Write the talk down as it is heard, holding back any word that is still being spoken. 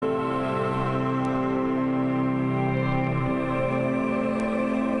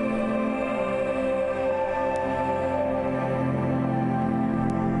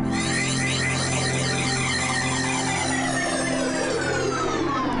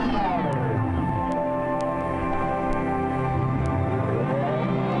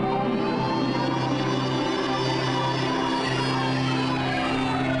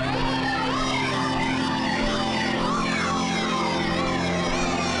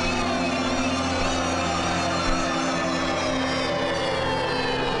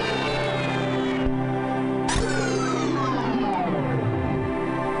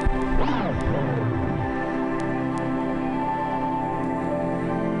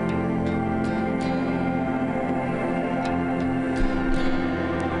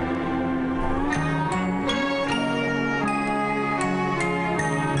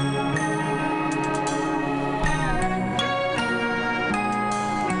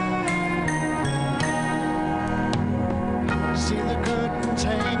curtains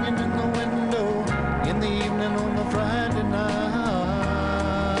hanging in the window in the evening on a Friday night.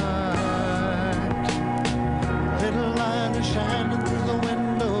 Little light is shining through the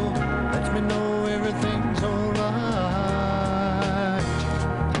window, lets me know everything's alright.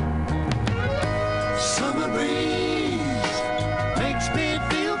 Summer breeze makes me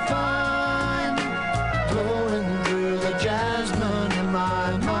feel fine, blowing through the jasmine in my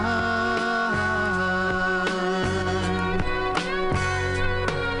mind.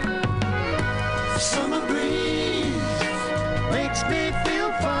 Summer breeze makes me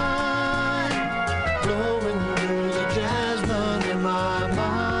feel fine, blowing through the jasmine in my mind.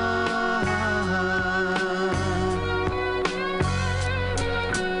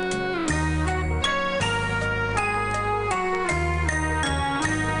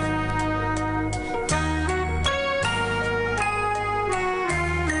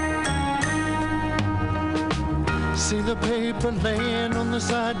 See the paper laying on the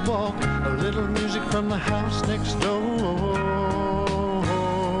sidewalk, a little music from the house next door.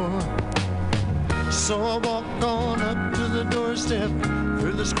 So I walk on up to the doorstep,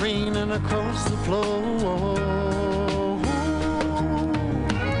 through the screen and across the floor.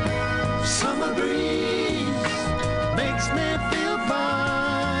 Summer breeze makes me feel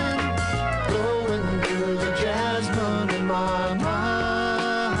fine, blowing through the jasmine in my mind.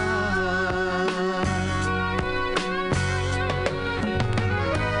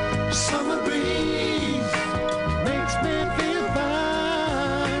 Summer breeze makes me feel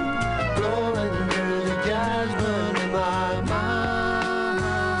fine, blowing through the jasmine in my mind.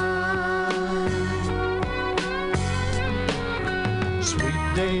 Sweet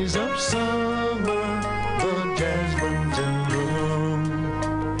days of summer, the jasmine's in bloom.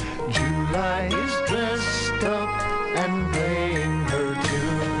 July is dressed up and playing her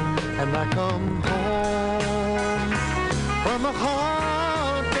tune, and I come home from a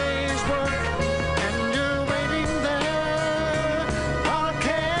hard day's work, and you're waiting there, not a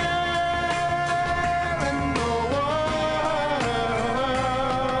care in the world.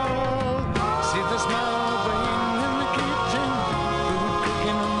 See the smile ring in the kitchen, food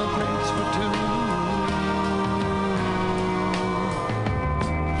cooking on the plates for two.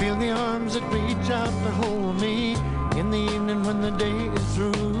 Feel the arms that reach out to hold me in the evening when the day is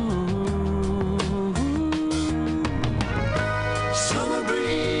through. Summer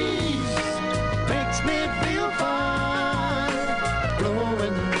breeze makes me feel fine,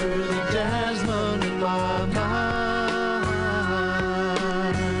 blowing through the jasmine in my mind.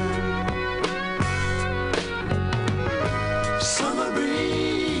 Summer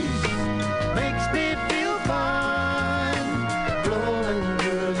breeze makes me feel fine, blowing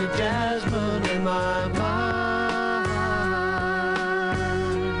through the jasmine in my mind.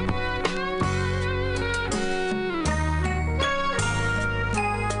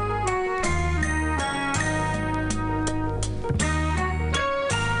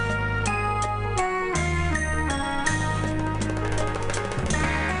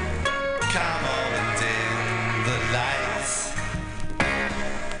 Come on and dim the lights,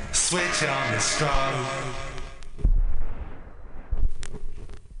 switch on the strobe.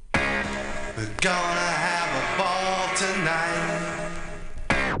 We're gonna have a ball tonight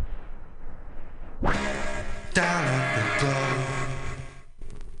down at the Globe.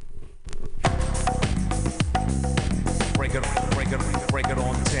 Break it on down. Break it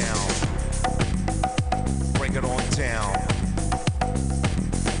on down. Break it on down.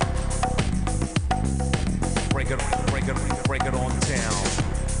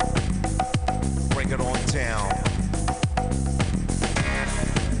 Break it on down.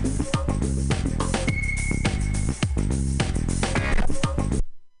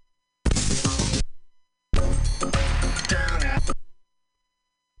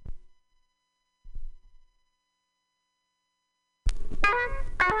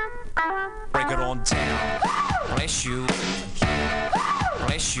 Break it on down. Bless you.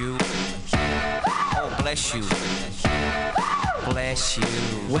 Bless you. Oh, bless you. Bless you.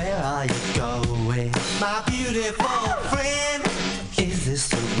 Where are you going, my beautiful friend? Is this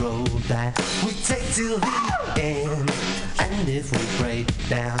the road that we take till the end? And if we break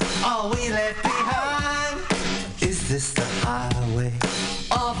down, are we left behind? Is this the highway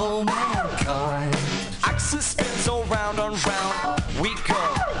of all mankind? Axis spins around and round we go.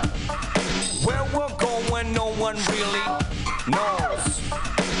 Where we're going, no one really knows.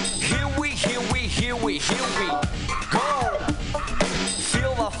 Here we go.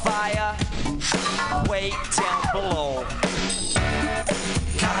 Feel the fire way down below.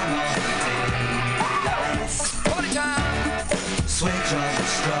 Come on, dim the lights, Party time. switch on the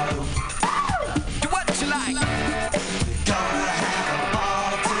strobe. Do what you like. We're gonna have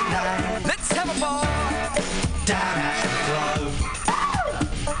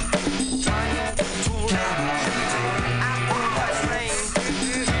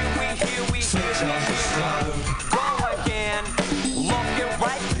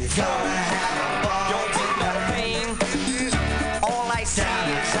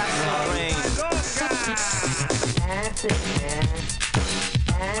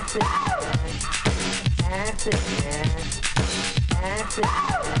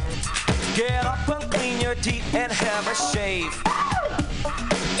Get up and clean your teeth and have a shave.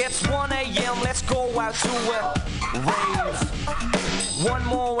 It's 1 a.m., let's go out to a rave. One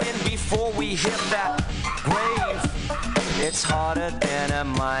more in before we hit that grave. It's hotter than a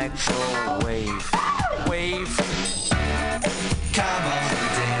microwave. Wave. Come on,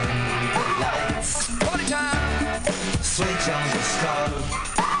 dim the lights. Party time. Switch on the strobe.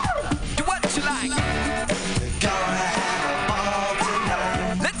 Do what you like. We're gonna have a ball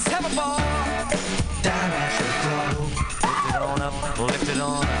tonight. Let's have a ball. Down at the globe. Lift it on up, lift it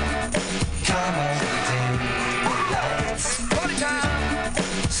on up. Come on, dim the lights. Party time.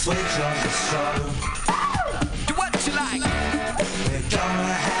 Switch on the strobe. Do what you like. We're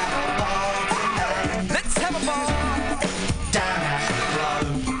gonna have a ball tonight. Let's have a ball. Down at the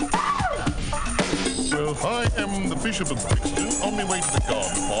globe. Well, I am the Bishop of Brixton, on my way to the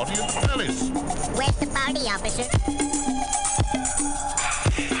garden party at the palace. Where's the party, officer?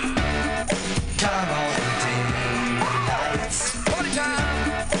 Come on, dim the lights. Party time.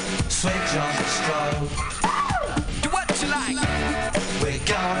 Switch on the strobe. Do what you like. We're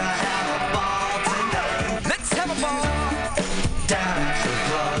gonna have a ball tonight. Let's have a ball. Down at the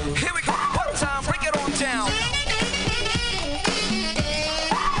globe. Here we go. One time, break it on down.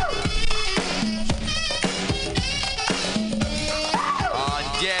 Oh,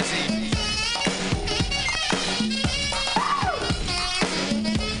 Jazzy.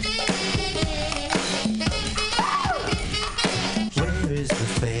 Where is the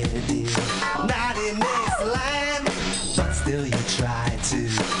fair deal? Not in this land, but still you try to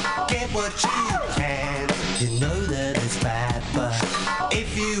get what you can. You know that it's bad, but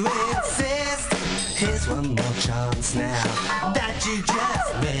if you insist, here's one more chance now that you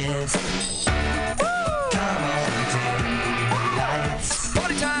just missed. Come on, dim the lights.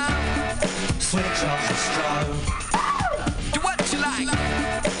 Party time. Switch on the strobe. Do what you like.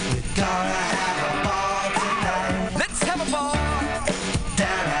 We're gonna have a ball tonight. Let's have a ball.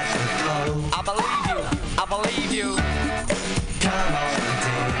 Down at the globe. I believe you. I believe you. Come on,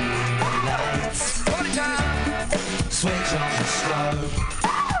 dim the lights. Party time. Switch on the strobe.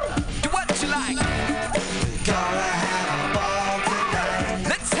 Do what you like. We're gonna have a ball tonight.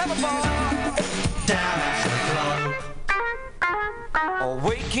 Let's have a ball. Down at the globe.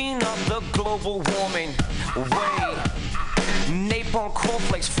 Waking up the global warming way. Napalm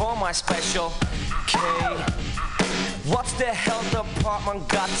cornflakes for my special K. What's the health department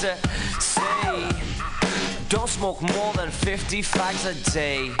got to say? Don't smoke more than 50 fags a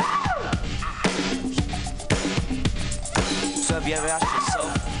day. So have you ever asked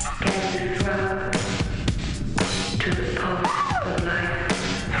yourself? To the pulse of life,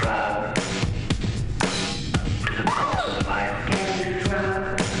 throb. To the pulse of life,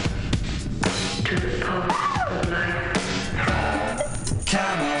 throb. To the pulse of life, throb.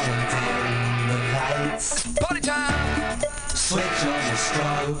 Come on, dim the lights. Party time! Switch on the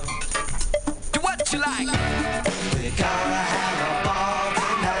strobe. Do what you like. We're gonna have a ball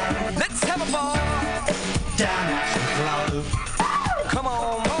tonight. Let's have a ball. Down at the globe. Come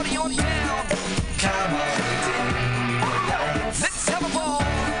on, party on down. Come on, dim the lights. Let's have a ball.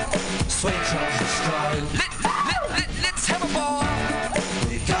 Switch on the strobe. Let's have a ball.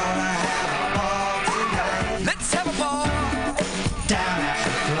 We're gonna have a ball tonight. Let's have a ball. Down at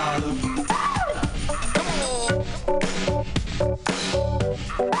the globe. Come on.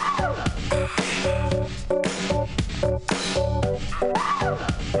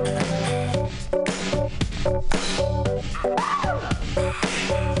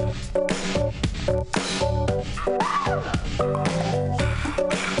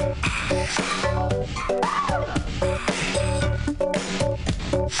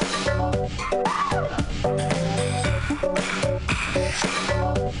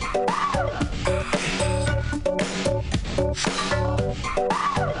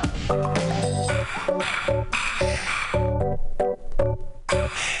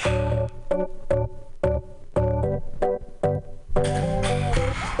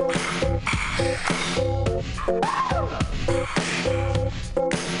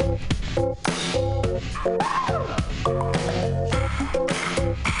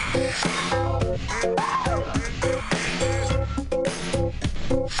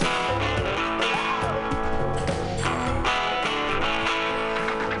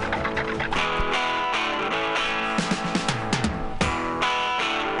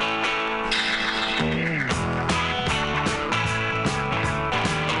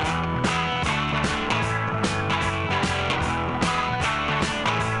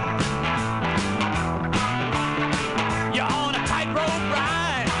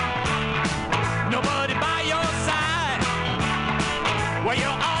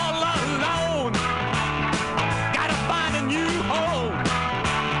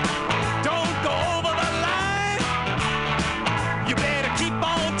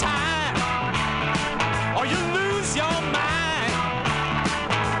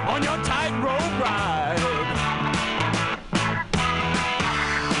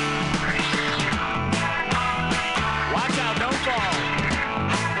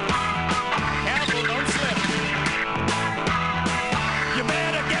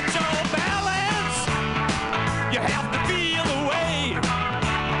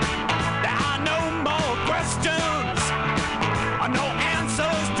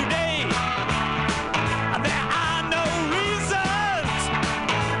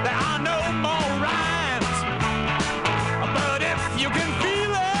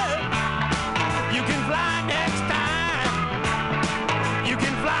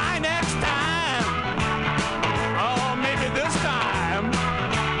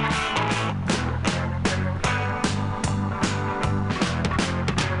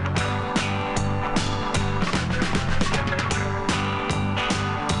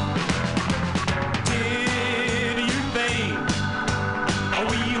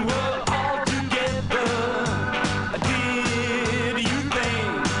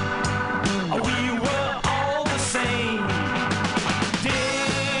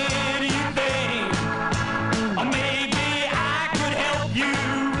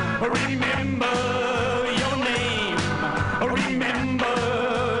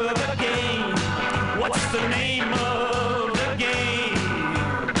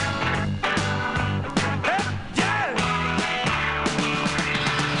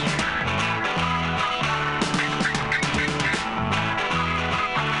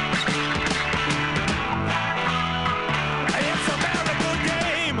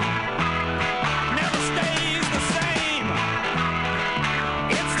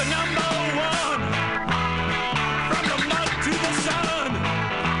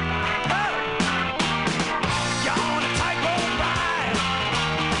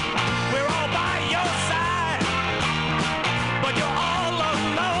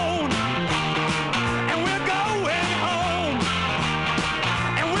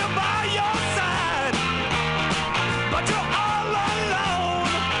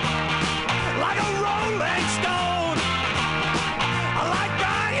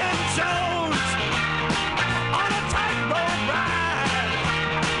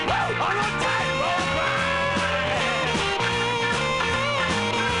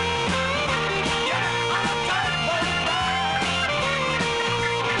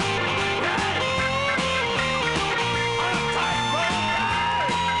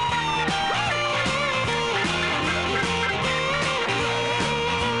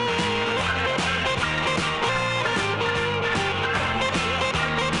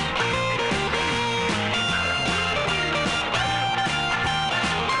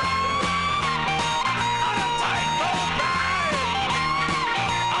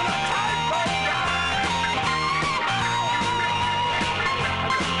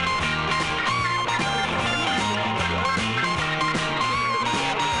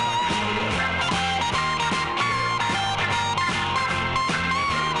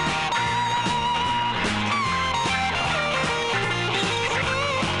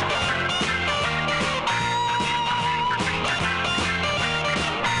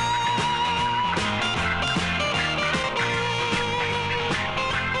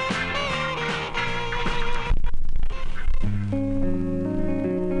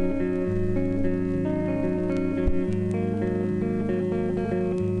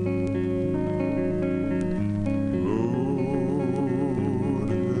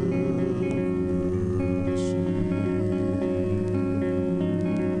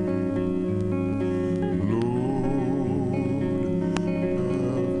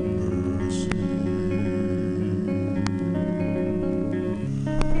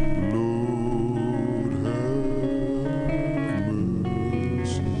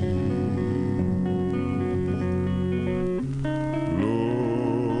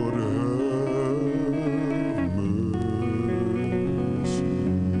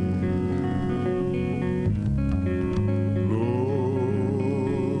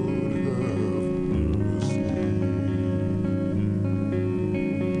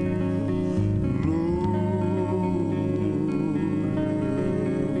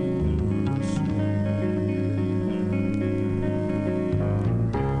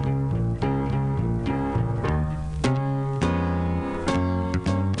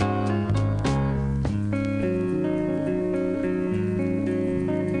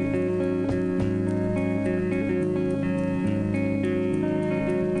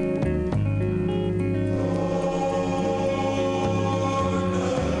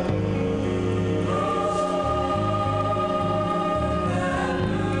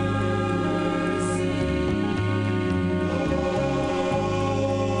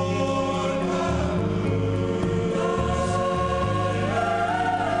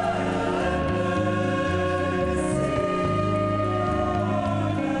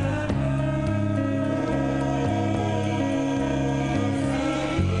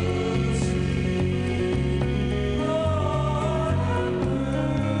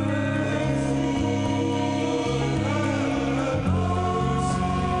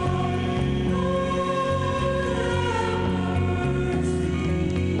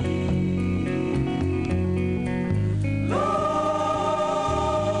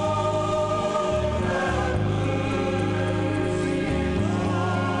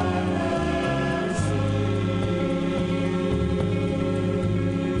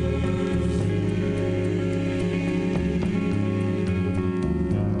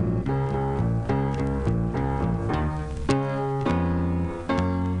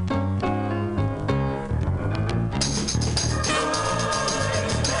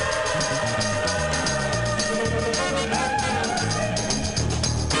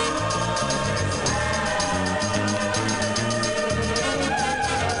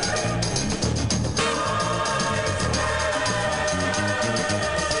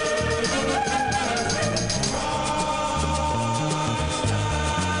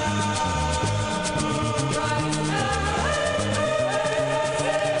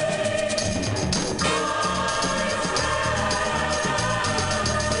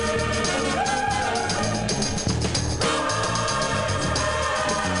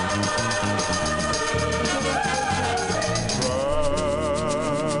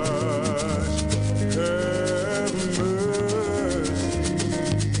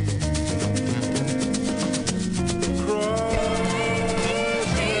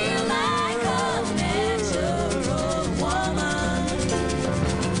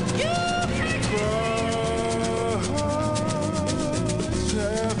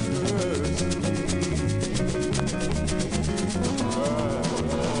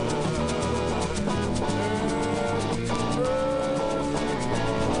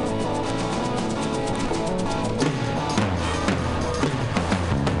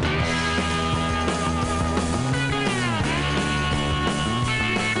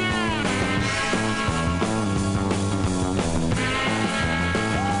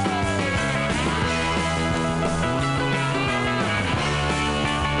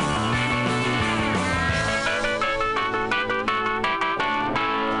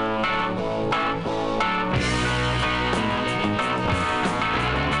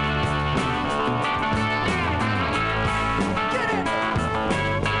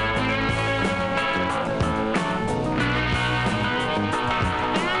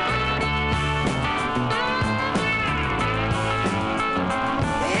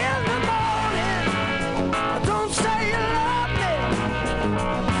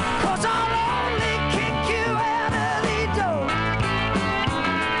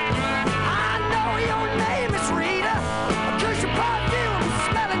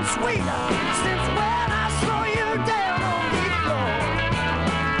 sweeter since when I saw you down on the floor.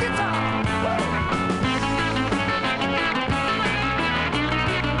 Guitar,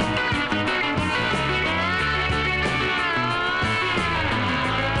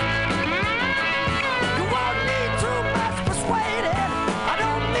 you won't need too much persuading. I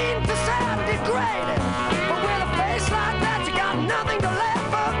don't mean to sound degrading, but with a face like that, you got nothing to laugh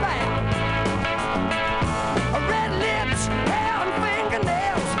about. Red lips, hair and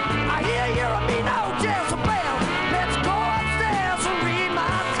fingernails. I hear you're a mean old Jezebel. Let's go upstairs and read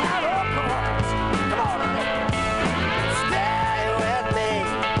my tarot cards. Come on, honey. Stay with me.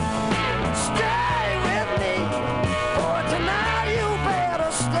 Stay with me. For tonight you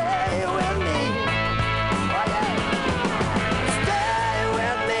better stay with me. Oh yeah. Stay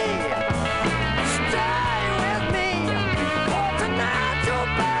with me. Stay with me. For tonight you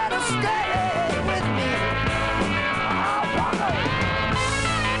better stay with me.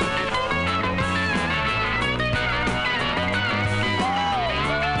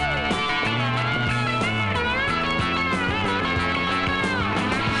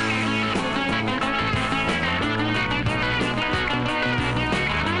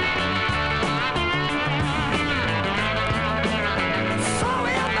 So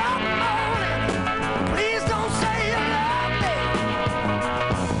in the morning, please don't say you love me,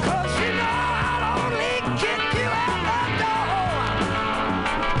 'cause you know I'll only kick you out the door.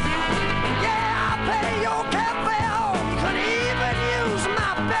 Yeah, I'll pay your cafe home. You could even use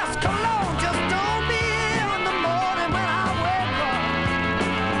my best cologne. Just don't be here in the morning when I wake up.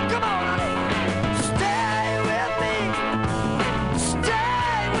 Come on, honey. Stay with me.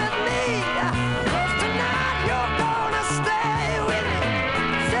 Stay with me. 'Cause tonight you're gonna stay with me.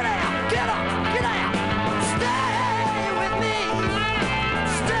 Sit down, get up, get out. Stay with me.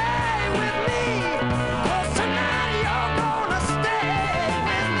 Stay with me. 'Cause tonight you're gonna stay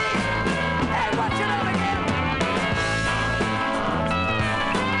with me. Hey, what's your name again?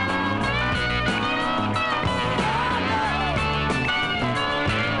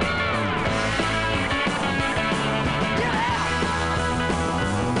 Get out.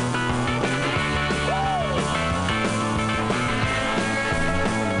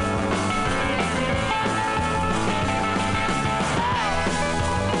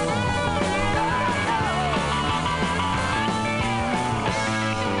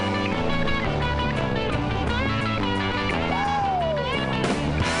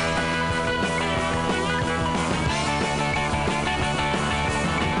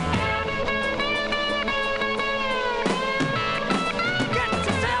 Get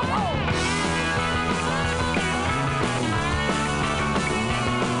yourself home.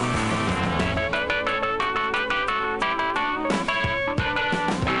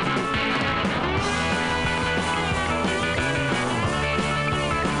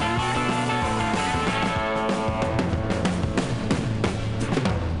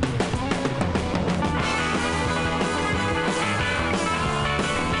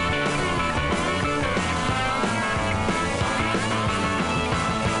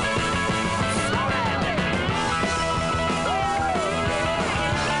 Slow down.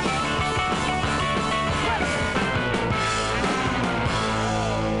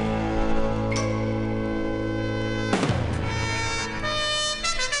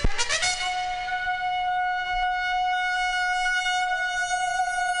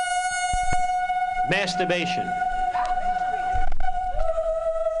 Masturbation.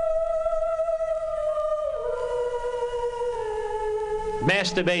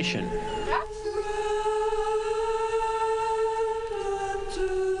 Masturbation.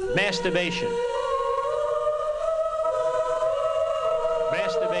 Masturbation.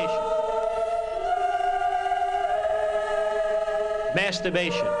 Masturbation.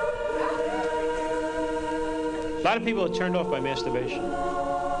 Masturbation. A lot of people are turned off by masturbation.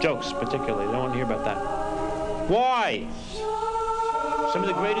 Jokes, particularly. They don't want to hear about that. Why? Some of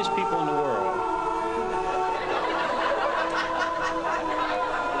the greatest people in the world.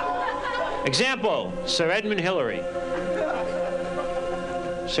 Example, Sir Edmund Hillary.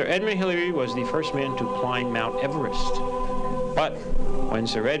 Sir Edmund Hillary was the first man to climb Mount Everest. But when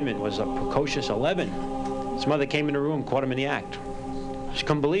Sir Edmund was a precocious 11, his mother came in the room, caught him in the act. She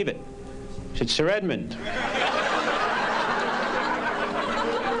couldn't believe it. She said, Sir Edmund,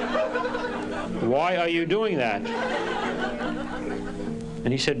 why are you doing that?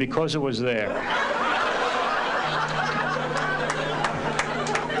 And he said, because it was there.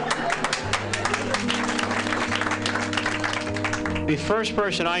 The first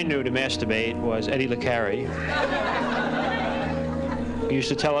person I knew to masturbate was Eddie LeCarry. He used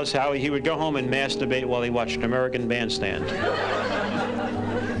to tell us how he would go home and masturbate while he watched American Bandstand.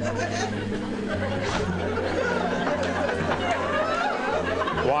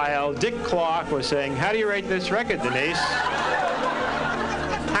 while Dick Clark was saying, "How do you rate this record, Denise?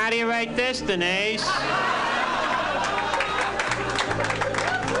 How do you rate this, Denise?"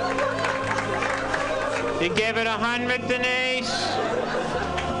 You give it 100, Denise?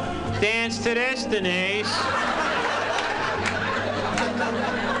 Dance to this, Denise.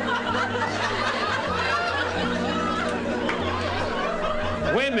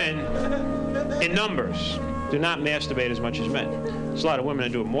 Women, in numbers, do not masturbate as much as men. There's a lot of women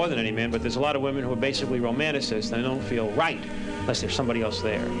that do it more than any man, but there's a lot of women who are basically romanticists and don't feel right unless there's somebody else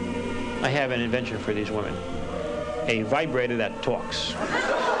there. I have an invention for these women. A vibrator that talks.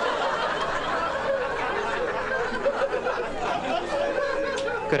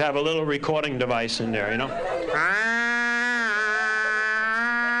 Could have a little recording device in there, you know?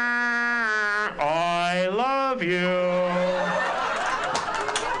 I love you.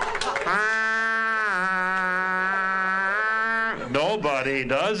 Nobody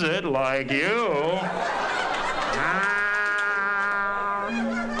does it like you.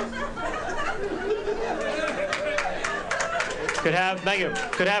 Could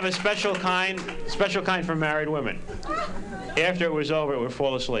have a special kind for married women. After it was over, it would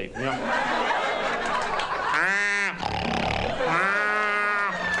fall asleep, you know?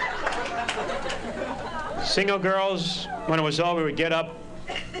 Single girls, when it was over, would get up,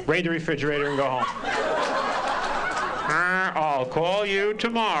 raid the refrigerator, and go home. I'll call you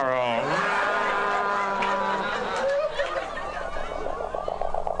tomorrow.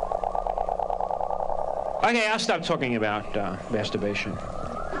 Okay, I'll stop talking about masturbation.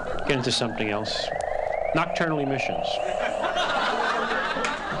 Get into something else. Nocturnal emissions.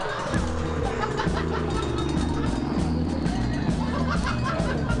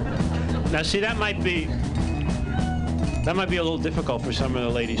 Now, see, that might be a little difficult for some of the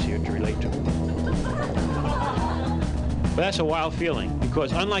ladies here to relate to. But that's a wild feeling,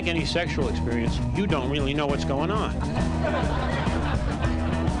 because unlike any sexual experience, you don't really know what's going on.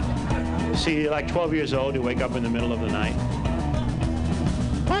 See, you're like 12 years old, you wake up in the middle of the night.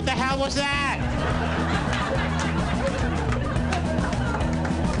 What the hell was that?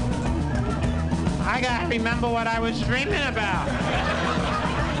 I gotta remember what I was dreaming about.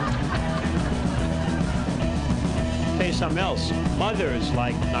 Tell you something else. Mothers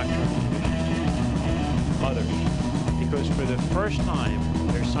like nocturnal emissions. Mothers. Because for the first time,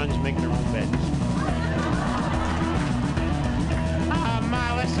 their sons make their own beds.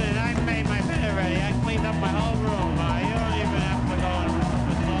 Ma, listen, I made my bed already. I cleaned up my whole room. You don't even have to go and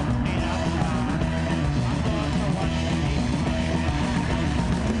clean up. I'm going for one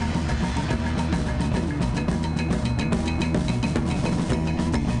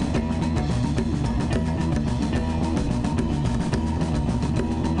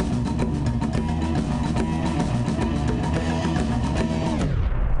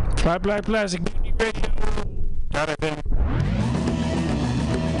Black Plastic Radio. Got it in.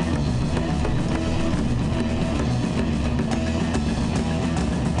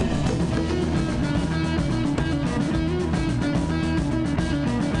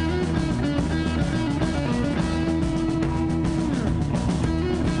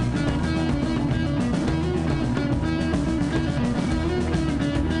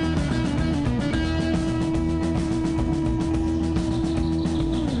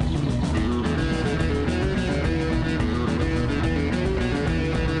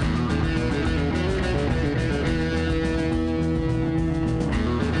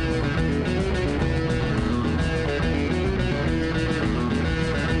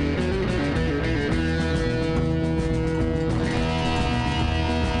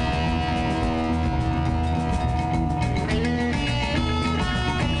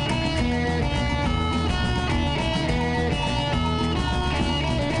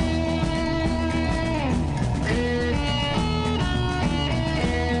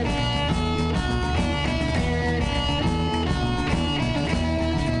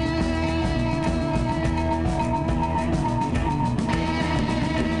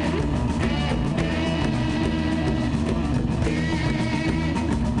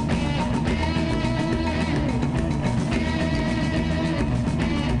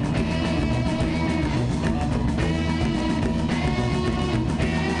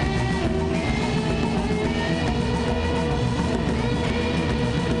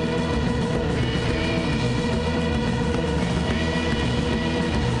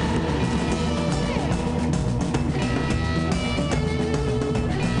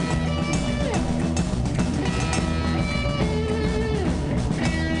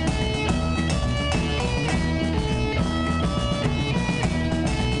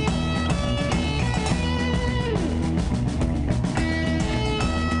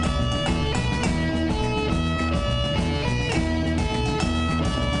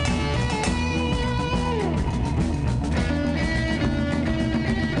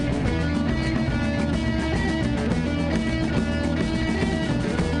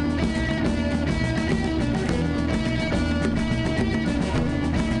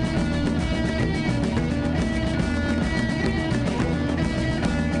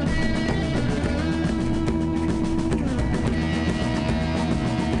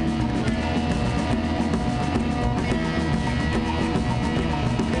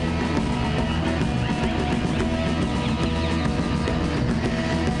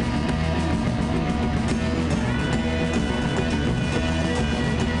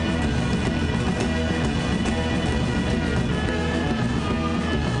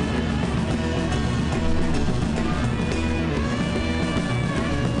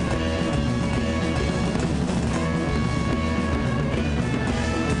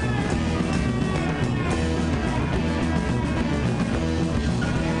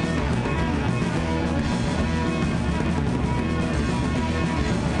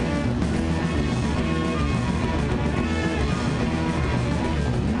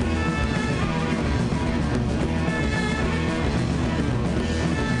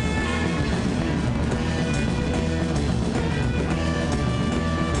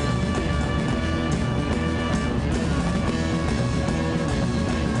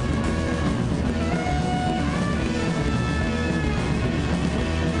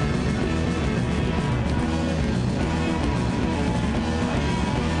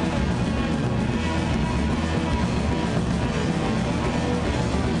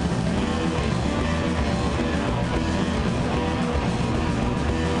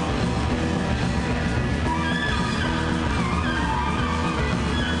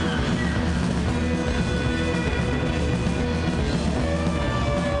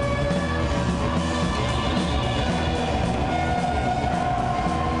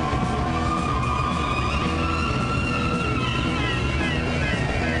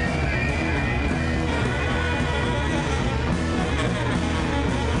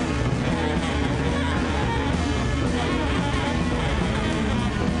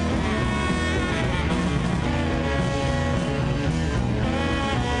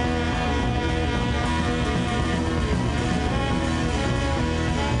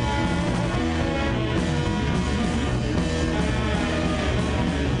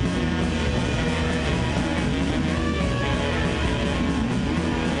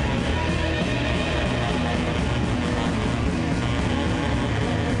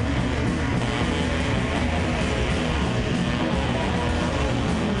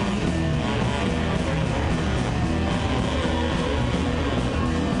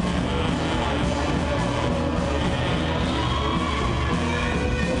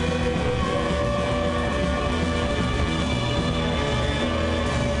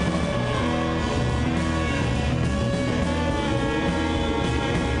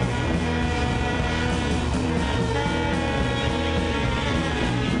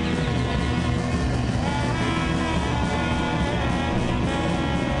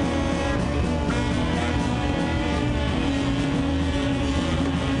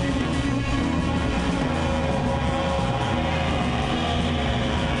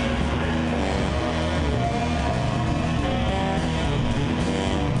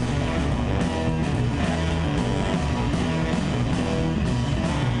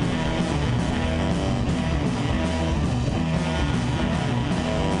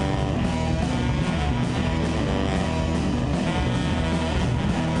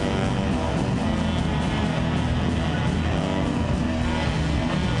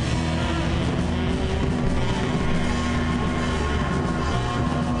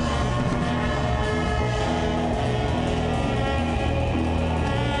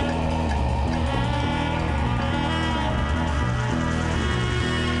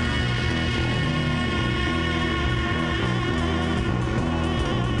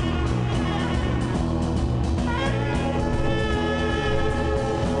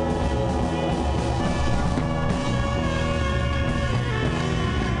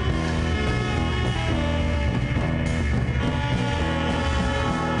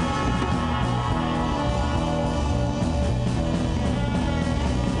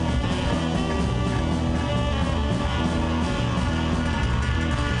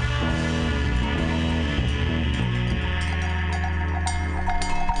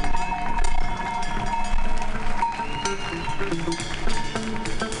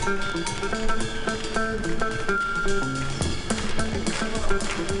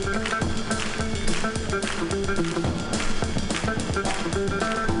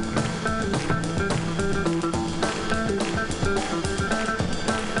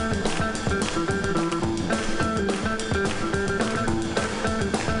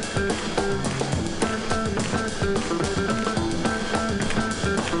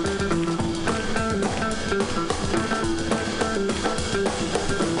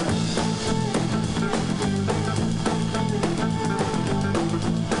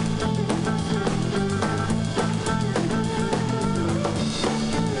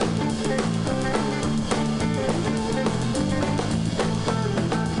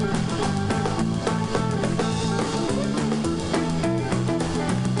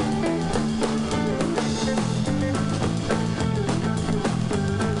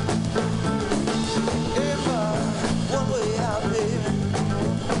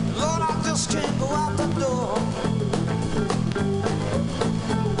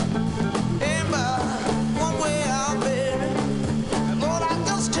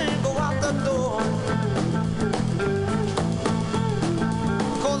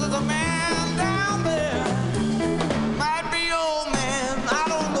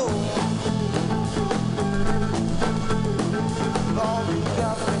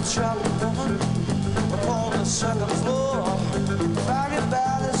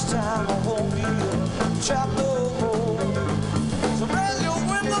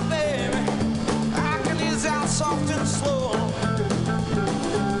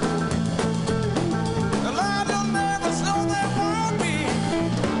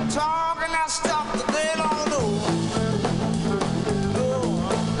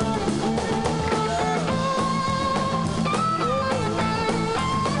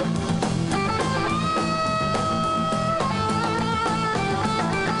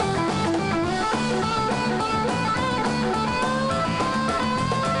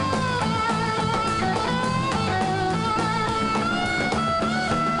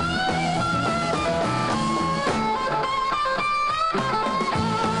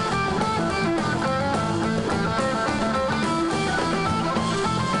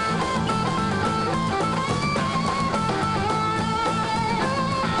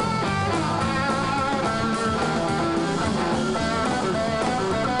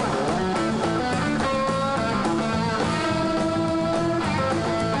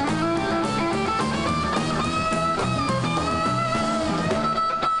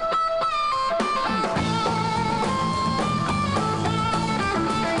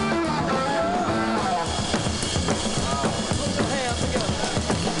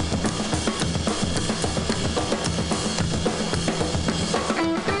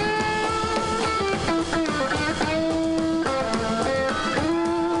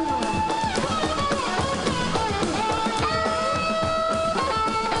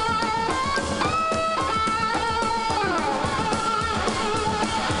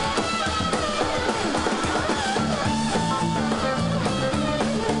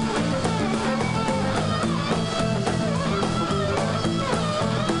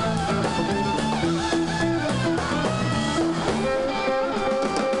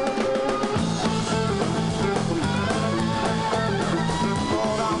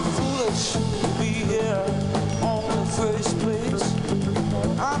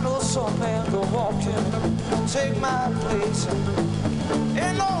 take my place.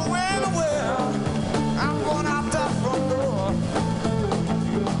 Ain't nowhere in the world I'm going out that front door.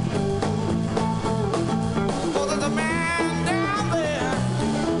 Oh, there's a man down there,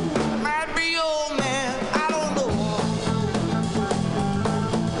 might be old man, I don't know.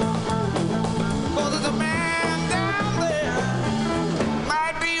 Oh, there's a man down there,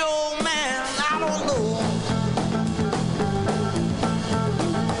 might be old man, I don't know.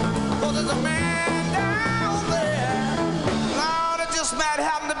 Oh, there's a man might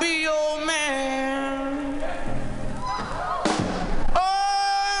happen to be your man.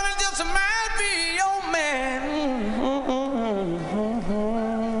 Oh, it just might be your man.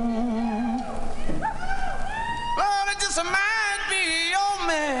 Oh, it just might be your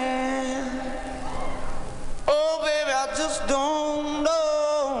man. Oh, baby, I just don't know.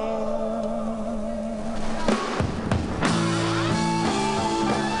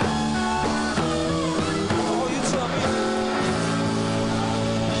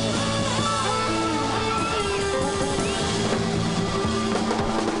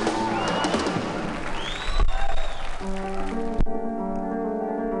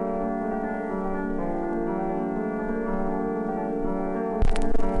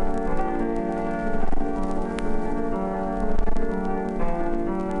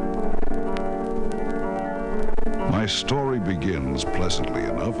 My story begins pleasantly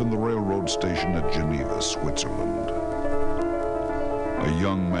enough in the railroad station at Geneva, Switzerland. A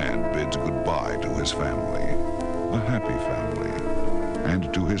young man bids goodbye to his family, a happy family,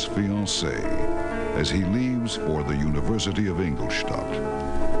 and to his fiancée as he leaves for the University of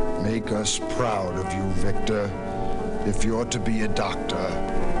Ingolstadt. Make us proud of you, Victor. If you're to be a doctor,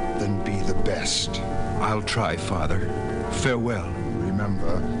 then be the best. I'll try, Father. Farewell.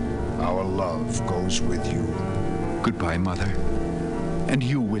 Remember, our love goes with you. Goodbye, Mother. And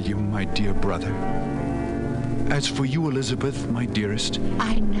you, William, my dear brother. As for you, Elizabeth, my dearest.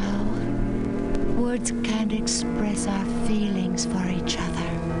 I know. Words can't express our feelings for each other.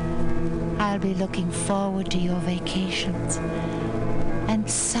 I'll be looking forward to your vacations. And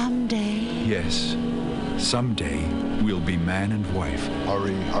someday... Yes, someday we'll be man and wife.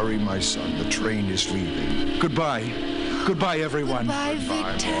 Hurry, hurry, my son. The train is leaving. Goodbye. Goodbye, everyone. Goodbye,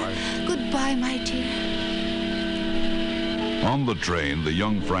 Victor. Boy. Goodbye, my dear. On the train, the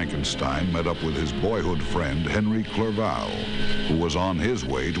young Frankenstein met up with his boyhood friend, Henry Clerval, who was on his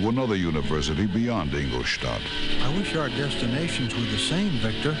way to another university beyond Ingolstadt. I wish our destinations were the same,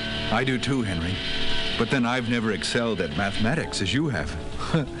 Victor. I do too, Henry. But then I've never excelled at mathematics as you have.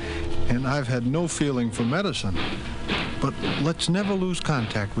 And I've had no feeling for medicine. But let's never lose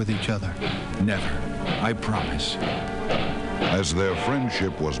contact with each other. Never. I promise. As their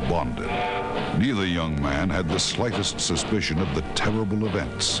friendship was bonded, neither young man had the slightest suspicion of the terrible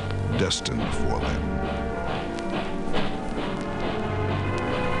events destined for them.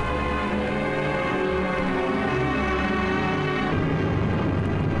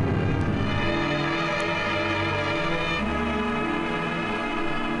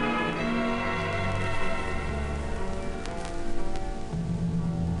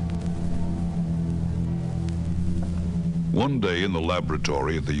 One day in the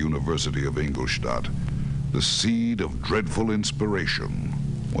laboratory at the University of Ingolstadt, the seed of dreadful inspiration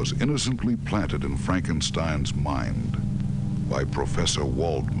was innocently planted in Frankenstein's mind by Professor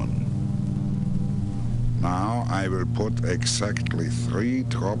Waldman. Now I will put exactly 3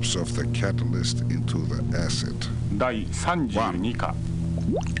 drops of the catalyst into the acid. 第32課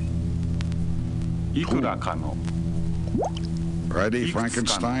いくらかの Ready,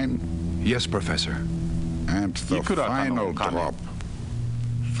 Frankenstein? Yes, Professor. And the final drop.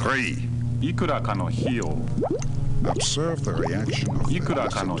 3. いくらかの費用 Observe the reaction of the いくら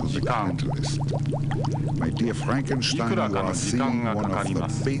かの acid to 時 the 間 catalyst. My dear Frankenstein, いくら you か are の時間 seeing が one かか of り the ま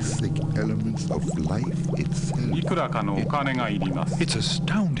す basic elements of life itself. いくらかのお金がいります It's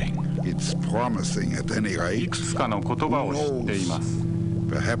astounding. It's promising at any い rate. くつかの言葉を知っています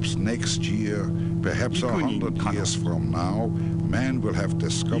Perhaps next year, perhaps 幾人 100 かの years from now, man will have 幾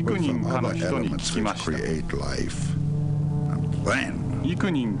discovered 人 some かの other 人に elements 聞きま which した create life. And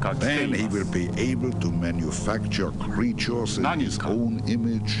幾人か来て then い he ま will す be able to manufacture creatures in 何 his か own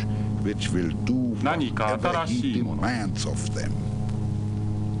image which will do 何か whatever 新し he いもの demands of them.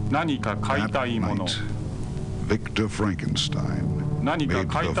 何か買いた That いもの night, Victor Frankenstein 何か made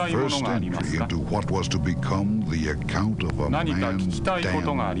買い the たいもの first があります entry か into what was to become the account of a 何か man 聞きたいこ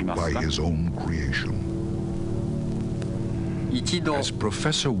とがあり damned ます by か his own creation. 一度 As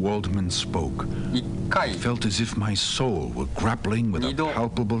Professor Waldman spoke, 一 I 回 felt as if my soul were grappling with a 二度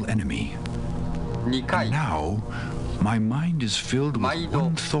palpable enemy. 二回 And now, my mind is filled with 毎度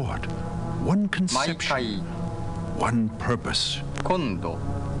one thought, one 毎 conception, 回 one purpose. 今度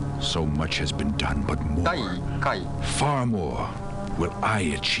So much has been done, but 第 more, 1回 far more, will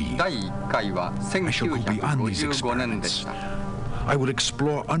I achieve. 第1回は I shall go beyond these 1955年で experiments. した I will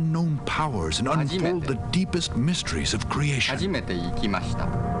explore unknown powers and unfold the deepest mysteries of creation. 初めて行きました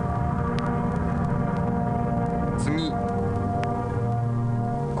次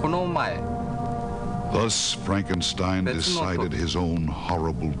この前 Thus, Frankenstein 別の時 decided his own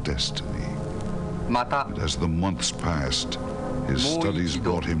horrible destiny. また And as the months passed, his もう studies 一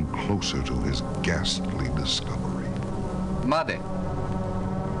度 brought him closer to his ghastly discovery. まで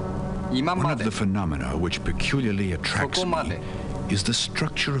今 One ま of で the phenomena which peculiarly attracts そこま me で is the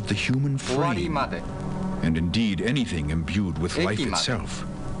structure of the human 終わり frame, まで and indeed anything imbued with life 駅まで itself.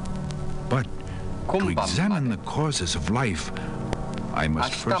 But to 今晩ま examine で the causes of life, I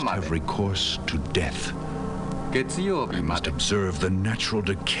must 明日 first まで have recourse to death. 月曜 I 日ま must で observe the natural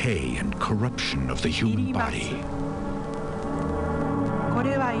decay and corruption of the human body. こ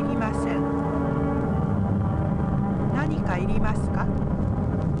れはいりません。何かいりますか？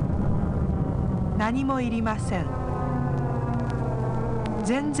何もいりません。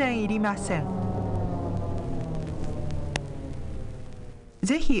全然いりません。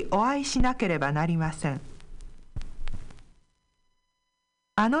ぜひお会いしなければなりません。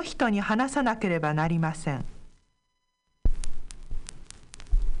あの人に話さなければなりません。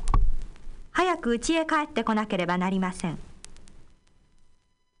早く家へ帰ってこなければなりません。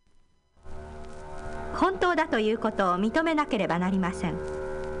本当だということを認めなければなりません。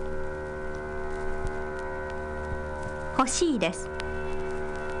欲しいです。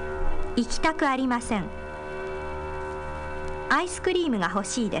行きたくありません。アイスクリームが欲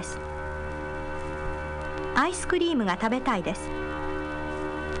しいです。アイスクリームが食べたいです。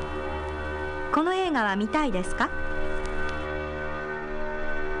この映画は見たいですか？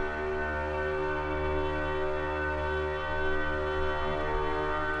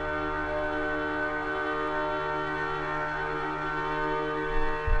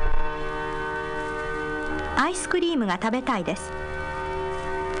アイスクリームが食べたいです。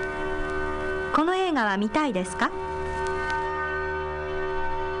この映画は見たいですか？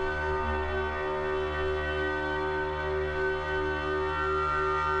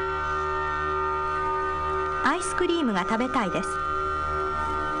アイスクリームが食べたいです。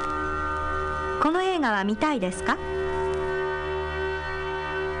この映画は見たいですか？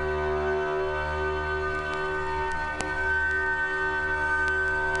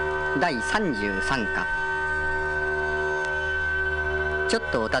第33課。ちょっ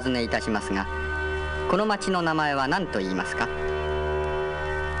とお尋ねいたしますが、この町の名前は何と言いますか？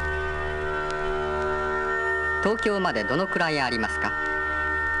東京までどのくらいありますか？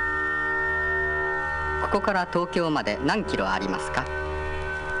ここから東京まで何キロありますか？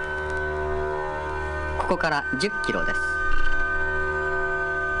ここから10キロです。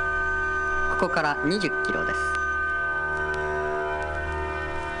ここから20キロです。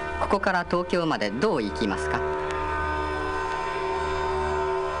ここから東京までどう行きますか？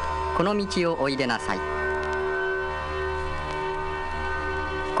この道をおいでなさい。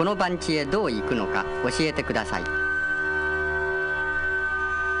この番地へどう行くのか教えてください。こ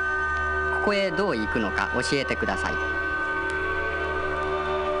こへどう行くのか教えてください。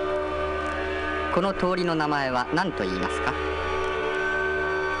この通りの名前は何と言いますか？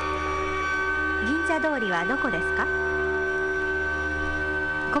銀座通りはどこですか？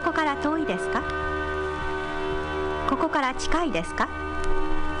ここから遠いですか？ここから近いですか？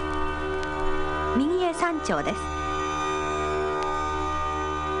右へ3丁です。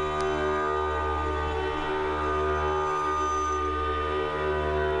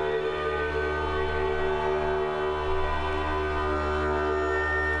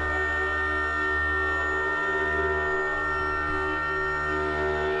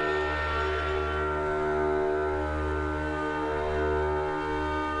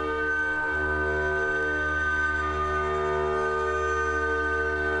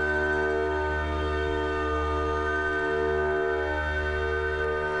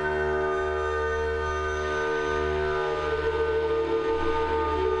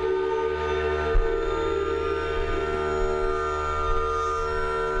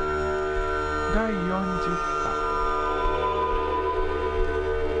第40課。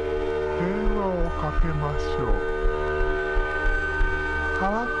電話をかけましょう。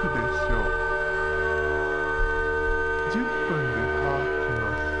乾くでしょう。10分で乾きま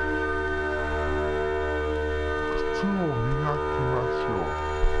す。靴を磨きましょう。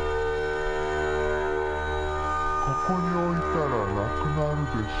ここに置いたらなくなる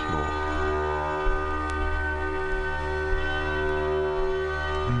でしょう。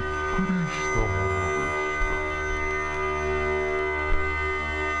びっくりしたものでした。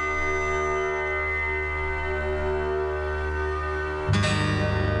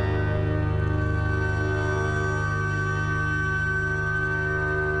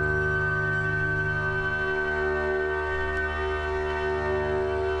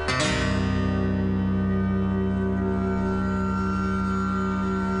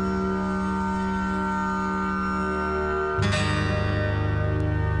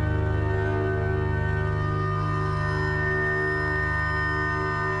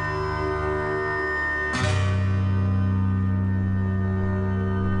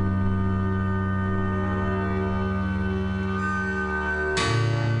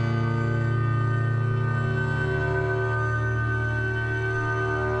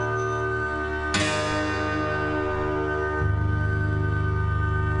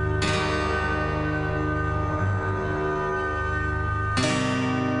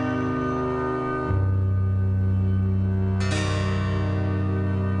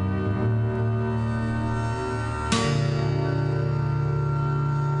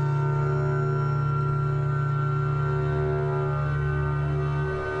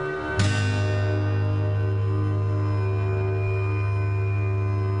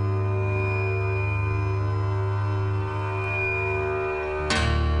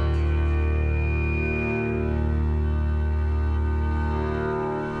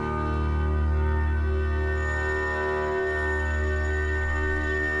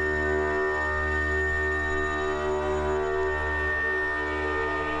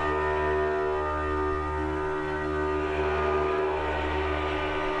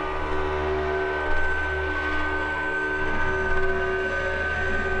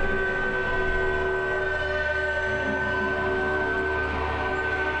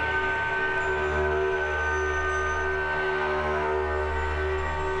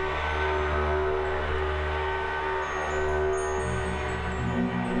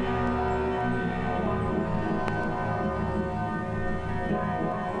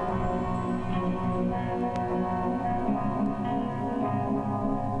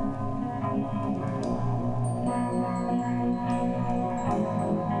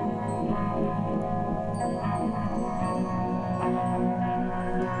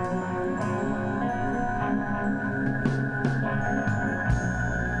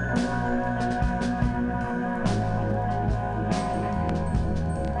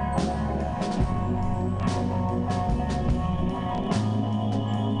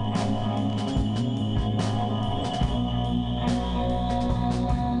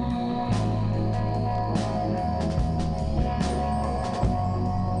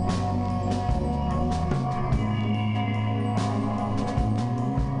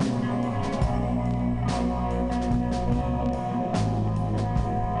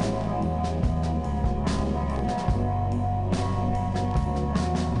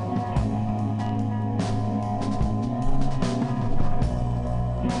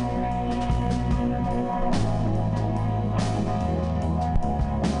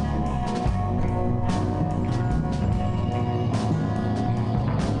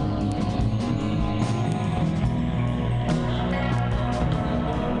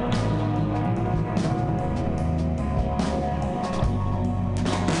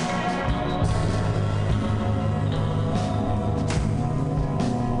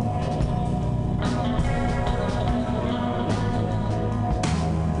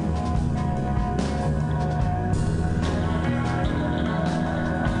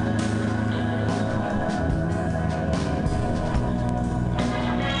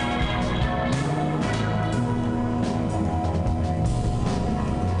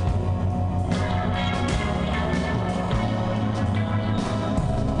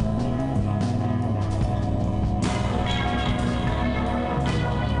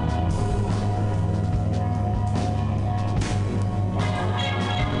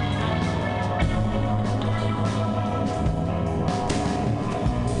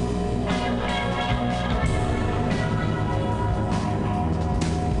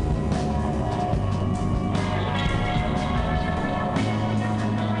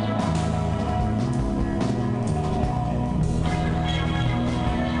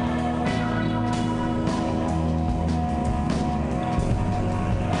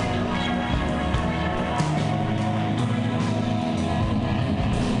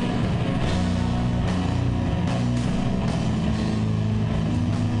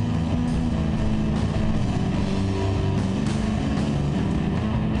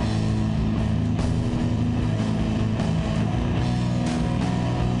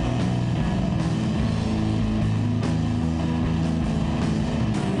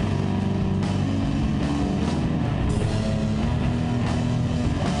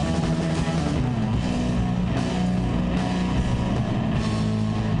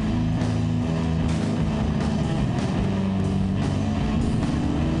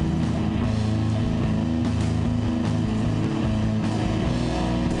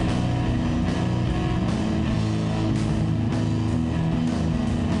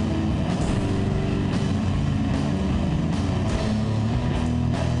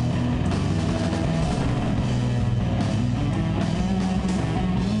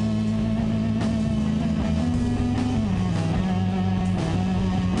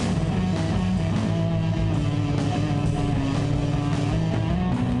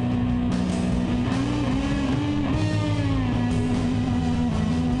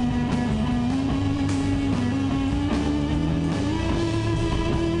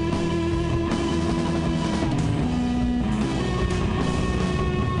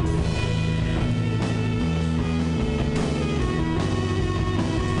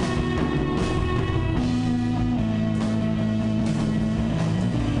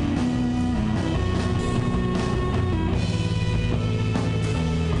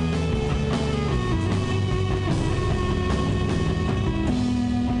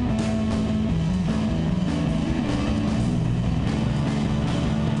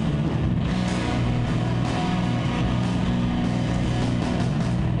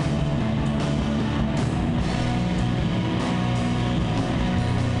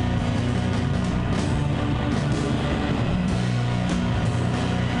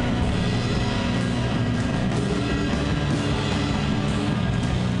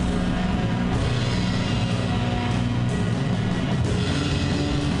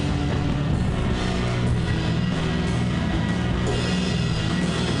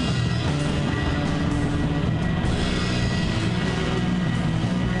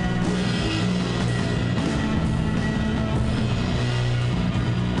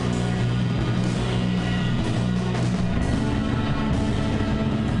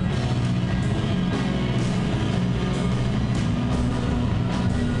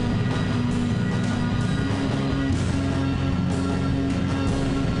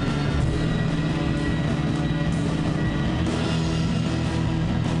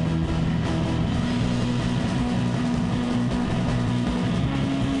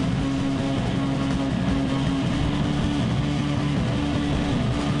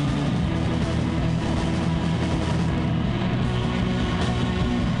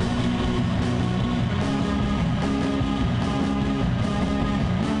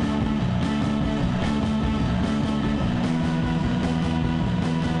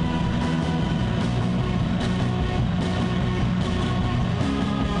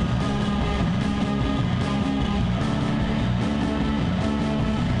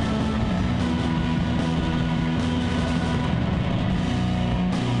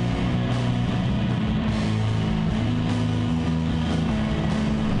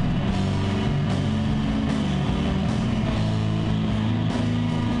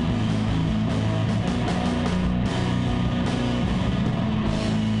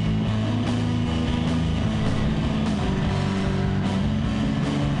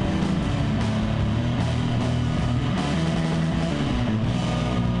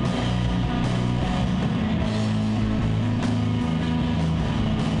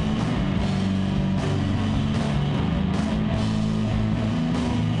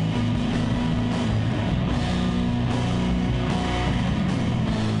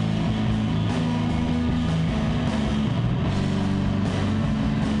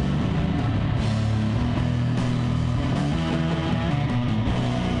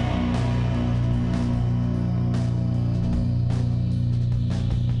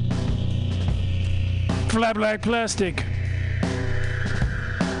Flat Black Plastic.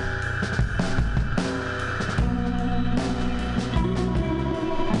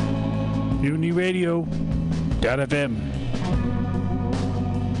 MutinyRadio.fm.